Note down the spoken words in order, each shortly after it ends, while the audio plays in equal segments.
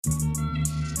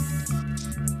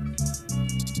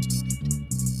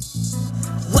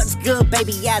good,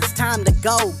 baby? Yeah, it's time to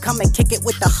go. Come and kick it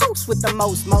with the host with the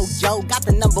most mojo. Got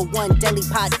the #1 daily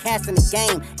podcast in the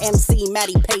game. MC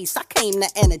Matty Pace, I came to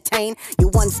entertain. Your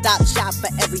one-stop shop for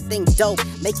everything dope.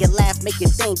 Make you laugh, make you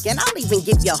think, and I'll even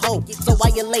give you hope. So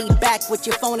while you're laid back with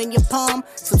your phone in your palm,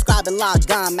 subscribe and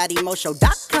log on,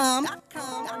 MattyMoShow.com.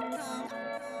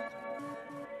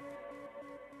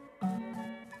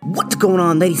 What's going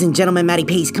on, ladies and gentlemen? Matty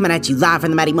Pace coming at you live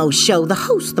from the Matty Mo Show, the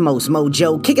host, the most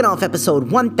mojo, kicking off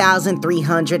episode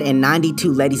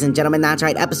 1392, ladies and gentlemen. That's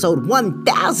right, episode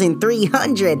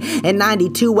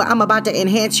 1392, where I'm about to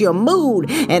enhance your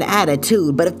mood and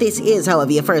attitude. But if this is,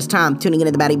 however, your first time tuning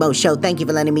into the Matty Mo Show, thank you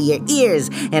for lending me your ears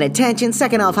and attention.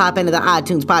 Second off, hop into the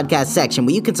iTunes podcast section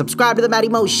where you can subscribe to the Matty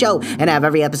Mo Show and have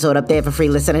every episode up there for free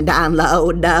listen and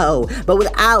download. No, but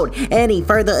without any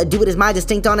further ado, it is my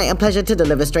distinct honor and pleasure to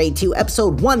deliver straight to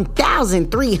episode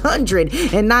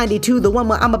 1392, the one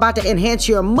where I'm about to enhance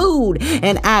your mood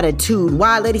and attitude.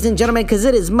 Why, ladies and gentlemen? Because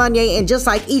it is Monyay, and just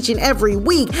like each and every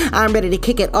week, I'm ready to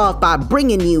kick it off by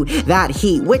bringing you that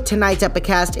heat with tonight's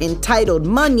epicast entitled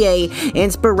Monyay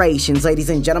Inspirations, ladies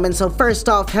and gentlemen. So first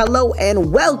off, hello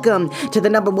and welcome to the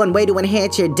 #1 way to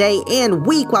enhance your day and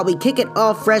week while we kick it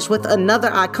off fresh with another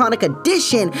iconic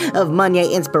edition of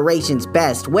Monyay Inspirations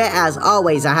Best, where as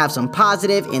always, I have some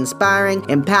positive, inspiring,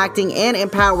 impacting, and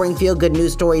empowering feel-good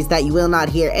news stories that you will not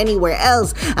hear anywhere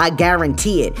else, I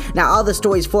guarantee it. Now, all the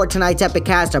stories for tonight's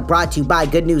epicast are brought to you by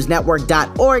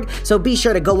goodnewsnetwork.org, so be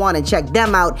sure to go on and check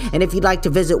them out. And if you'd like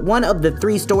to visit one of the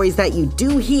 3 stories that you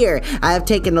do hear, I have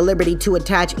taken the liberty to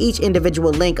attach each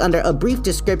individual link under a brief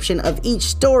description of each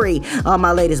story on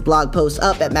my latest blog post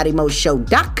up at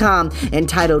mattymoshow.com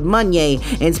entitled Monyay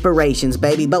Inspirations,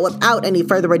 baby. But without any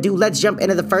further ado, let's jump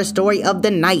into the first story of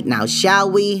the night now, shall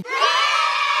we?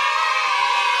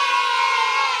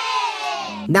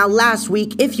 Now, last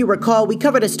week, if you recall, we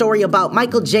covered a story about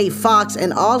Michael J. Fox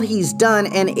and all he's done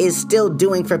and is still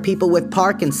doing for people with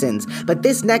Parkinson's. But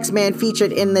this next man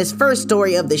featured in this first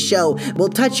story of the show will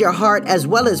touch your heart as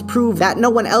well as prove that no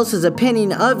one else's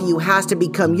opinion of you has to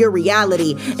become your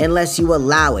reality unless you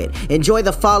allow it. Enjoy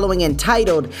the following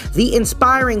entitled, The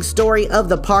Inspiring Story of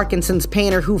the Parkinson's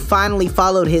Painter Who Finally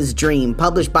Followed His Dream,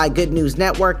 published by Good News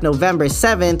Network, November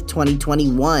 7th,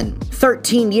 2021.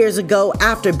 13 years ago,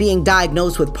 after being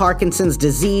diagnosed with Parkinson's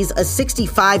disease, a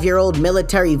 65-year-old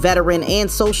military veteran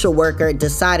and social worker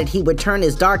decided he would turn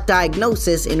his dark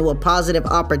diagnosis into a positive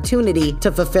opportunity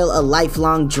to fulfill a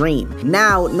lifelong dream.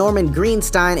 Now, Norman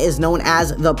Greenstein is known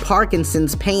as the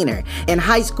Parkinson's Painter. In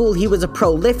high school, he was a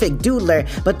prolific doodler,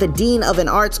 but the dean of an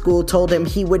art school told him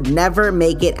he would never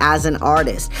make it as an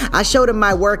artist. I showed him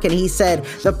my work and he said,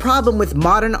 the problem with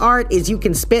modern art is you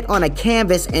can spit on a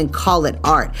canvas and call it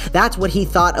art. That's what he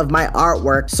thought of my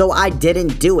artwork, so I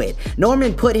didn't do it.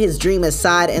 Norman put his dream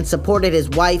aside and supported his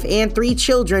wife and 3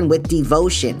 children with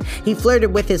devotion. He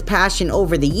flirted with his passion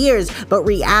over the years, but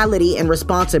reality and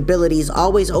responsibilities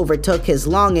always overtook his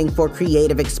longing for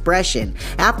creative expression.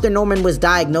 After Norman was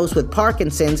diagnosed with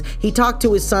Parkinson's, he talked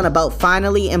to his son about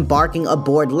finally embarking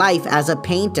aboard life as a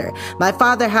painter. My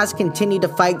father has continued to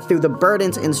fight through the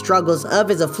burdens and struggles of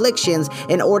his afflictions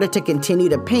in order to continue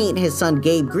to paint, his son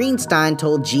Gabe Greenstein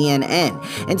told GNN.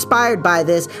 Inspired by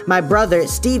this, my brother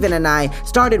Steven and I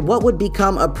started what would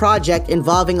become a project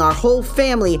involving our whole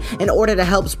family in order to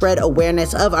help spread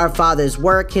awareness of our father's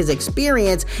work, his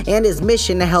experience, and his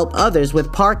mission to help others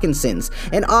with Parkinson's.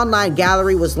 An online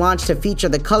gallery was launched to feature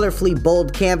the colorfully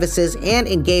bold canvases, and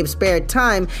in Gabe's spare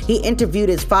time, he interviewed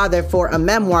his father for a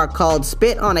memoir called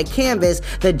Spit on a Canvas,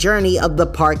 The Journey of the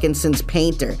Parkinson's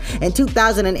Painter. In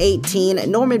 2018,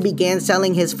 Norman began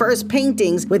selling his first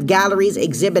paintings with galleries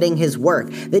exhibiting his work.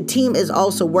 The team is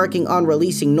also working on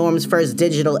releasing Norm's first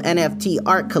digital NFT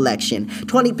art collection.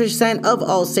 20% of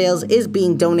all sales is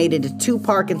being donated to 2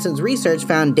 Parkinson's research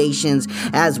foundations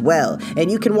as well.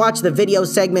 And you can watch the video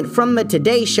segment from the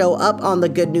Today Show up on the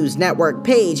Good News Network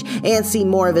page and see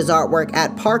more of his artwork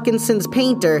at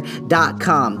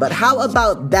parkinsonspainter.com. But how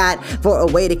about that for a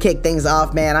way to kick things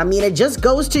off, man? I mean, it just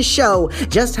goes to show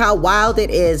just how wild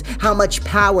it is, how much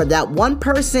power that one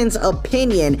person's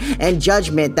opinion and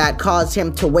judgment that caused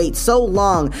him to wait so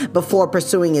long before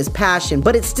pursuing his passion,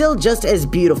 but it's still just as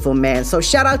beautiful, man. So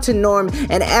shout out to Norm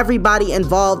and everybody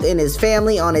involved in his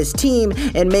family, on his team,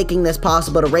 in making this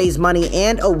possible to raise money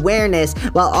and awareness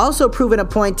while also proving a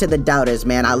point to the doubters,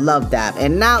 man. I love that.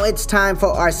 And now it's time for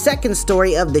our second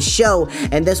story of the show,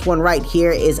 and this one right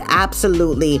here is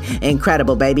absolutely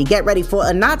incredible, baby. Get ready for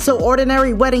a not so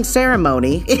ordinary wedding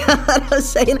ceremony. You know what I'm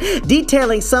saying?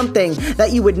 Detailing something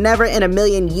that you would never in a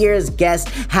million years guess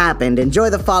happened. Enjoy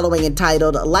the following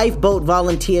entitled Life lifeboat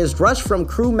volunteers rushed from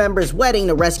crew members' wedding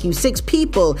to rescue 6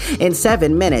 people in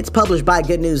 7 minutes. Published by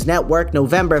Good News Network,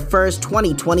 November 1st,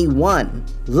 2021.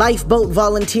 Lifeboat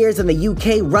volunteers in the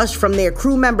UK rushed from their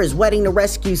crew member's wedding to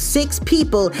rescue 6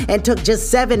 people and took just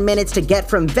 7 minutes to get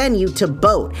from venue to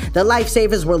boat. The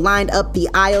lifesavers were lined up the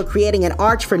aisle, creating an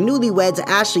arch for newlyweds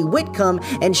Ashley Whitcomb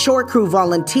and shore crew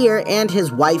volunteer and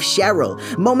his wife Cheryl.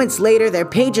 Moments later, their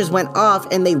pagers went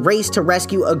off and they raced to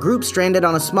rescue a group stranded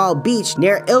on a small beach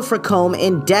near Ilfracombe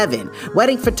in Devon.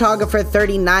 Wedding photographer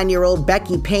 39-year-old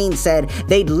Becky Payne said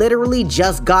they'd literally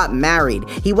just got married.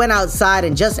 He went outside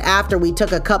and just after we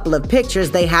took a couple of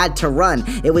pictures, they had to run.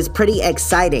 It was pretty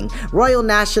exciting. Royal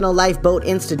National Lifeboat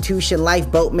Institution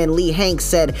lifeboatman Lee Hanks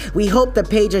said, "We hope the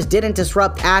pagers didn't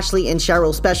disrupt Ashley and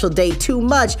Cheryl's special day too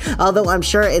much, although I'm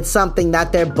sure it's something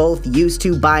that they're both used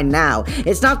to by now.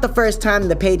 It's not the first time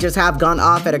the pagers have gone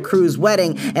off at a crew's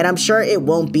wedding, and I'm sure it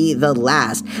won't be the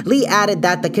last." Lee added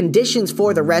that the conditions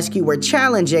for the rescue were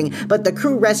challenging, but the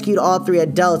crew rescued all 3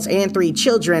 adults and 3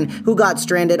 children who got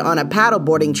stranded on a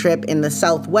paddleboarding trip in the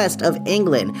southwest of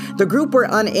England. The group were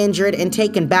uninjured and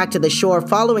taken back to the shore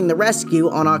following the rescue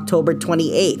on October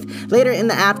 28th. Later in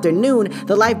the afternoon,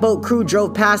 the lifeboat crew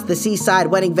drove past the seaside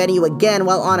wedding venue again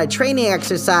while on a training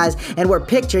exercise and were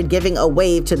pictured giving a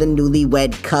wave to the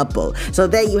newlywed couple. So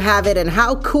there you have it, and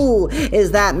how cool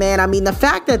is that, man? I mean, the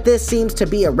fact that this seems to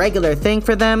be a regular thing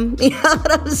for them, you know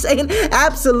what I'm saying?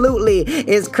 Absolutely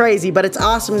is crazy, but it's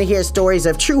awesome to hear stories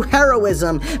of true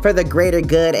heroism for the greater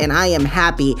good, and I am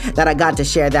happy that I got to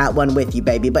share that one with you,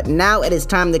 baby. But now it is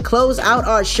time to close out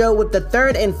our show with the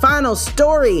 3rd and final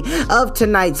story of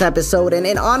tonight's episode, and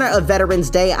in honor of Veterans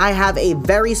Day, I have a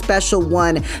very special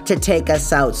one to take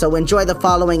us out. So enjoy the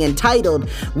following, entitled,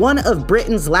 "One of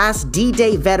Britain's Last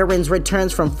D-Day Veterans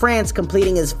Returns from France,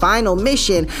 Completing His Final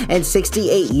Mission and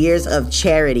 68 Years of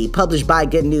Charity." Published by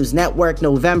Good News Network,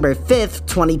 November 5th,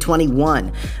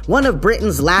 2021. One of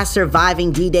Britain's last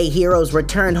surviving D-Day heroes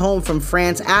returned home from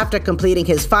France after completing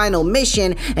his final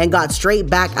mission and got straight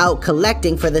back out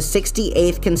collecting for the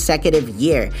 68th consecutive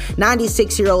year.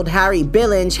 96-year-old Harry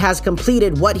Billinge has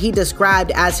completed what he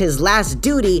described as his last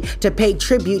duty to pay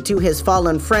tribute to his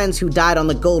fallen friends who died on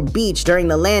the Gold Beach during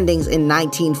the landings in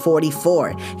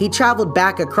 1944. He traveled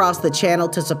back across the channel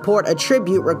to support a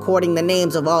tribute recording the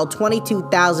names of all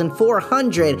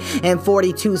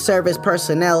 22,442 service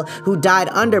personnel who died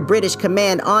under British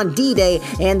command on D-Day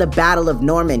and the Battle of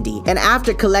Normandy. And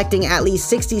after collecting at least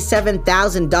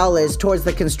 $67,000 towards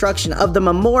the construction of the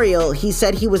memorial, he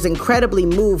said he was incredibly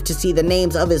moved to see the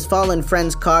names of his fallen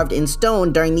friends carved in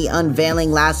stone during the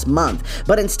unveiling last month.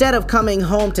 But instead of coming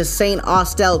home to St.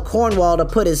 Austell, Cornwall to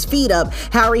put his feet up,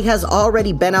 Harry has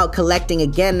already been out collecting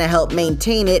again to help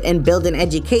maintain it and build an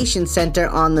education center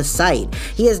on the site.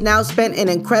 He has now spent an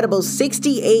incredible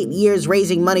 68 years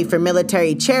raising money for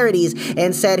military charities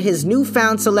and said his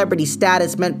newfound celebrity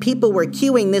status meant people were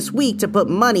queuing this week to put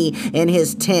money in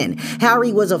his tin.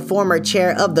 Harry was a former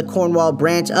chair of the Cornwall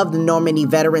branch of the Normandy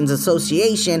Veterans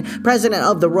Association, president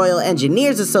of the Royal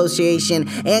Engineers Association,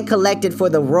 and collected for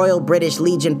the Royal British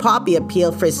Legion Poppy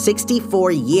Appeal for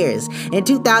 64 years. In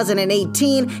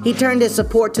 2018, he turned his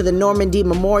support to the Normandy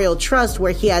Memorial Trust,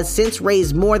 where he has since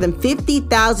raised more than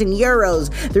 50,000 euros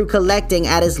through collecting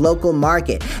at his local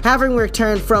market. Having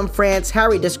returned from France,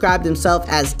 Harry described himself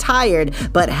as tired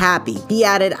but happy. He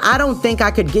added, "I don't think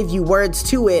I could give you words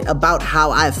to it about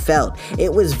how I felt.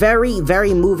 It was very,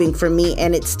 very moving for me,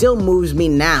 and it still moves me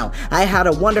now. I had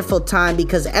a wonderful time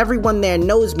because everyone there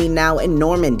knows me now in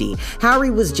Normandy." Harry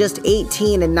was just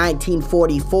 18 in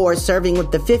 1944, serving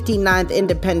with the 59th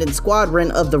Independent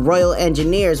Squadron of the Royal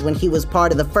Engineers when he was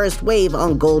part of the first wave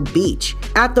on Gold Beach.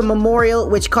 At the memorial,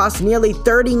 which cost nearly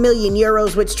 30 million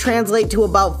euros, which translate to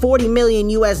about 40 million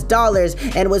US dollars,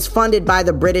 and was funded by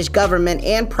the British government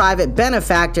and private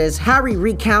benefactors, Harry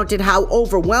recounted how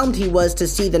overwhelmed he was to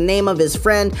see the name of his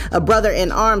friend, a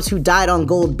brother-in-arms who died on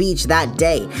Gold Beach that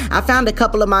day. "I found a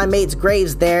couple of my mates'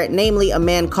 graves there, namely a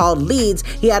man called Leeds.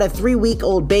 He had a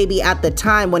 3-week-old baby at the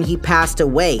time when he passed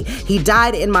away. He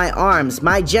died in my arms.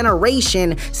 My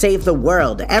generation saved the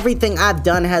world. Everything I've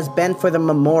done has been for the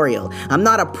memorial. I'm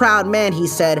not a proud man," he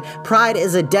said. "Pride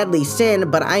is a deadly sin,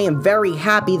 but I am very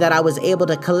happy that I was able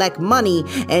to collect money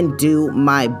and do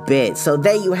my bit." So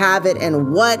there you have it,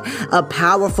 and what a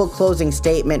powerful closing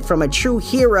statement from a true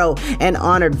hero and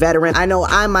honored veteran. I know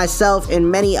I myself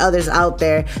and many others out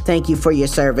there thank you for your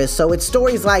service. So it's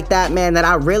stories like that, man, that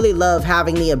I really love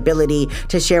having the ability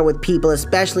to share with people,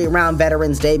 especially around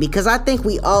Veterans Day, because I think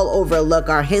we all overlook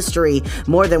our history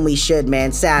more than we should,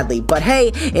 man, sadly. But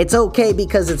hey, it's okay,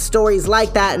 because it's stories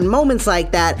like that and moments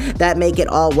like that that make it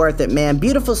all worth it, man.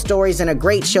 Beautiful stories and a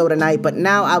great show tonight, but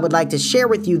now I would like to share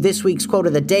with you this week's quote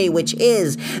of the day, which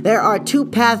is, there are two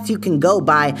paths you can go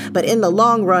by, but in the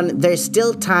long run, there's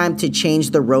still time to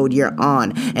change the road you're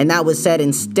on. And that was said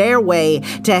in Stairway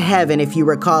to Heaven, if you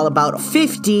recall, about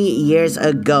 50 years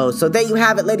ago. So there you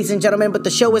have it, ladies and gentlemen, but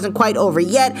the show isn't quite over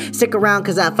yet. Stick around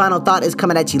because that final thought is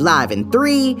coming at you live in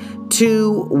 3,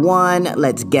 2, 1,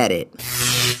 let's get it.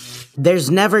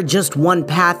 There's never just one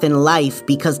path in life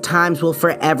because times will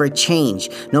forever change.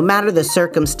 No matter the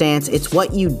circumstance, it's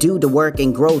what you do to work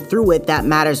and grow through it that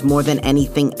matters more than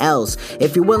anything else.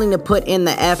 If you're willing to put in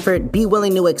the effort, be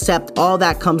willing to accept all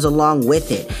that comes along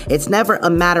with it. It's never a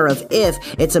matter of if,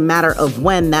 it's a matter of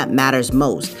when that matters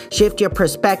most. Shift your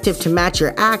perspective to match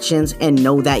your actions and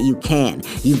know that you can.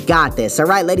 You've got this. All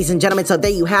right, ladies and gentlemen, so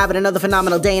there you have it. Another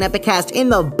phenomenal day in Epicast in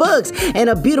the books and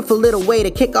a beautiful little way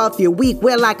to kick off your week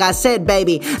where, like I said,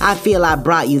 baby, I feel I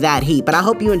brought you that heat. But I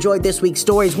hope you enjoyed this week's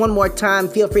stories. One more time,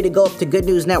 feel free to go up to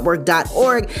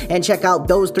goodnewsnetwork.org and check out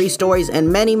those 3 stories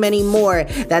and many, many more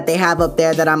that they have up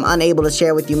there that I'm unable to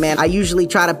share with you, man. I usually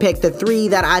try to pick the 3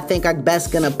 that I think are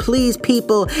best gonna please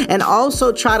people and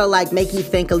also try to like make you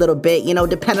think a little bit, you know,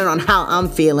 depending on how I'm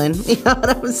feeling. You know what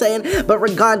I'm saying? But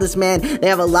regardless, man, they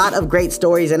have a lot of great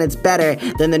stories and it's better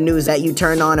than the news that you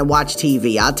turn on and watch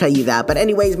TV. I'll tell you that. But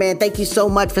anyways, man, thank you so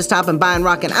much for stopping by and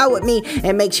rocking out with me.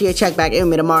 And make sure you check back in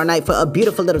with me tomorrow night for a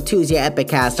beautiful little Tuesday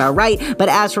Epicast, alright? But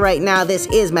as for right now, this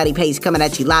is Matty Pace coming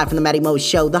at you live from the Matty Mo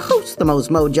Show, the host, the most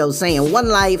mojo, saying one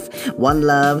life, one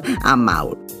love, I'm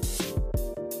out.